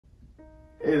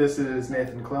Hey, this is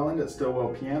Nathan Clelland at Stillwell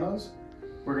Pianos.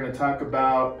 We're going to talk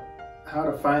about how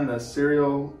to find the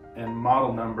serial and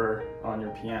model number on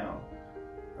your piano.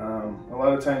 A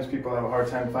lot of times people have a hard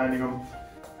time finding them.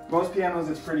 Most pianos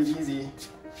it's pretty easy.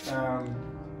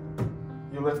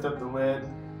 You lift up the lid.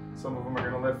 Some of them are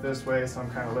going to lift this way, some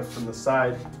kind of lift from the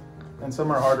side, and some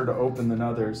are harder to open than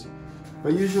others.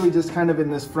 But usually just kind of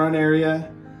in this front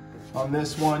area. On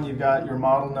this one you've got your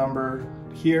model number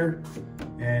here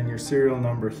and your serial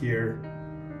number here.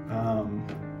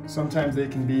 Sometimes they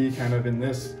can be kind of in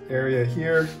this area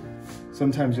here.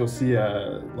 Sometimes you'll see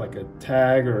like a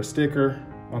tag or a sticker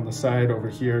on the side over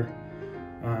here.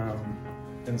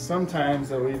 And sometimes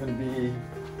they'll even be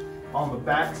on the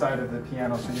back side of the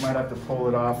piano, so you might have to pull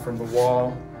it off from the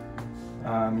wall.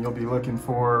 You'll be looking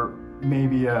for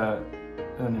maybe an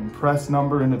impressed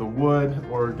number into the wood,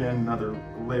 or again another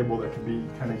label that could be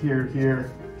kind of here,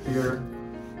 here, here,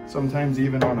 sometimes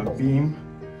even on a beam.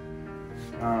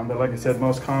 But like I said,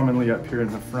 most commonly up here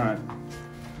in the front.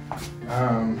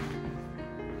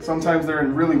 Sometimes they're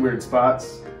in really weird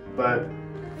spots, but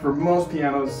for most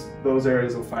pianos, those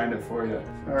areas will find it for you.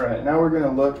 All right, now we're going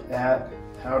to look at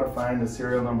how to find the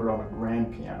serial number on a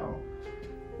grand piano.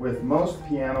 With most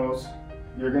pianos,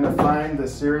 you're going to find the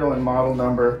serial and model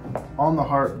number on the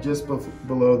harp just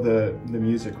below the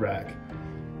music rack.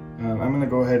 I'm going to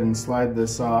go ahead and slide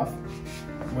this off.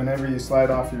 Whenever you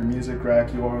slide off your music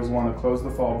rack, you always want to close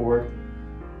the fall board,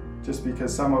 just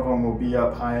because some of them will be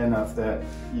up high enough that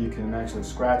you can actually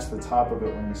scratch the top of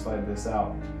it when you slide this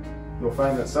out. You'll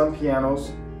find that some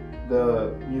pianos,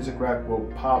 the music rack will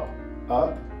pop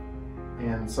up,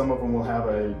 and some of them will have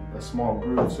a small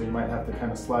groove, so you might have to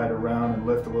kind of slide around and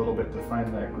lift a little bit to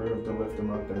find that groove to lift them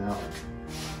up and out.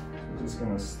 So I'm just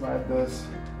going to slide this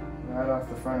right off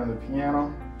the front of the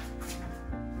piano.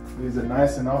 Leaves it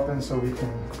nice and open so we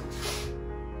can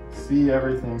see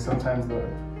everything. Sometimes the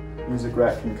music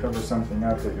rack can cover something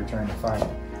up that you're trying to find.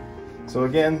 So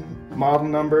again, model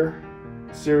number,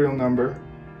 serial number,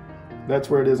 that's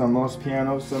where it is on most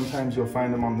pianos. Sometimes you'll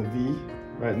find them on the V,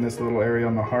 right in this little area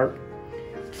on the harp.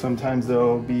 Sometimes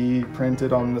they'll be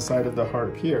printed on the side of the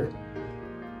harp here.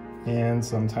 And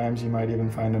sometimes you might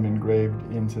even find them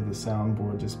engraved into the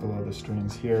soundboard just below the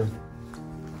strings here.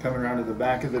 Coming around to the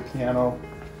back of the piano,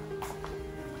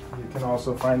 you can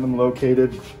also find them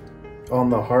located on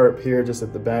the harp here, just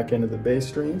at the back end of the bass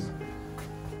strings.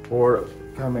 Or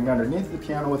coming underneath the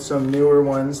piano with some newer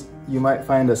ones, you might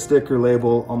find a sticker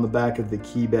label on the back of the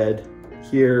key bed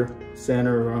here,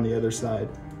 center, or on the other side,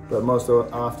 but most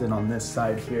often on this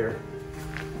side here.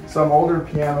 Some older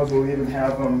pianos will even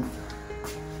have them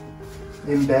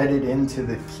embedded into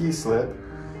the key slip,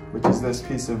 which is this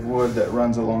piece of wood that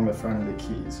runs along the front of the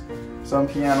keys. Some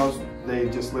pianos, they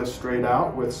just lift straight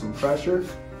out with some pressure.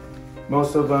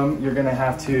 Most of them, you're gonna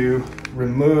have to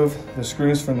remove the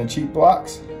screws from the cheek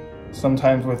blocks,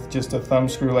 sometimes with just a thumb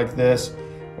screw like this,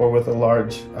 or with a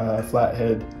large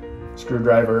flathead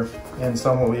screwdriver. And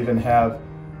some will even have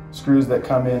screws that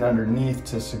come in underneath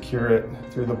to secure it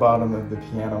through the bottom of the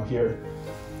piano here.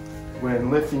 When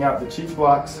lifting out the cheek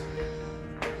blocks,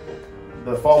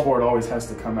 the fall board always has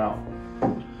to come out.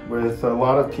 With a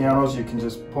lot of pianos, you can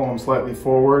just pull them slightly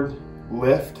forward,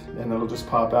 lift, and it'll just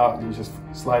pop out and you just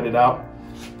slide it out.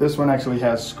 This one actually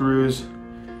has screws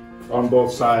on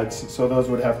both sides, so those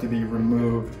would have to be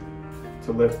removed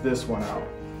to lift this one out.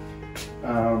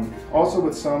 Also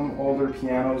with some older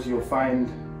pianos, you'll find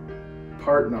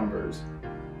part numbers.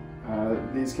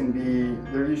 These can be,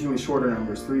 they're usually shorter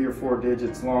numbers, 3 or 4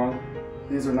 digits long.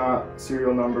 These are not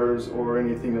serial numbers or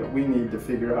anything that we need to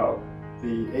figure out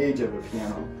the age of a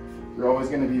piano. You're always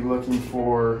going to be looking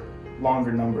for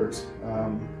longer numbers,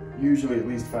 usually at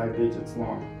least 5 digits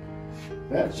long.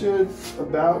 That should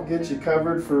about get you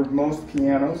covered for most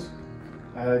pianos.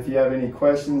 If you have any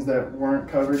questions that weren't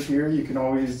covered here, you can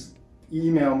always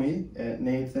email me at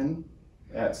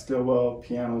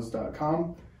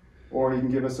nathan@stillwellpianos.com, or you can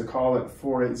give us a call at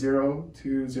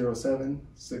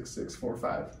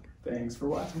 480-207-6645. Thanks for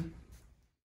watching.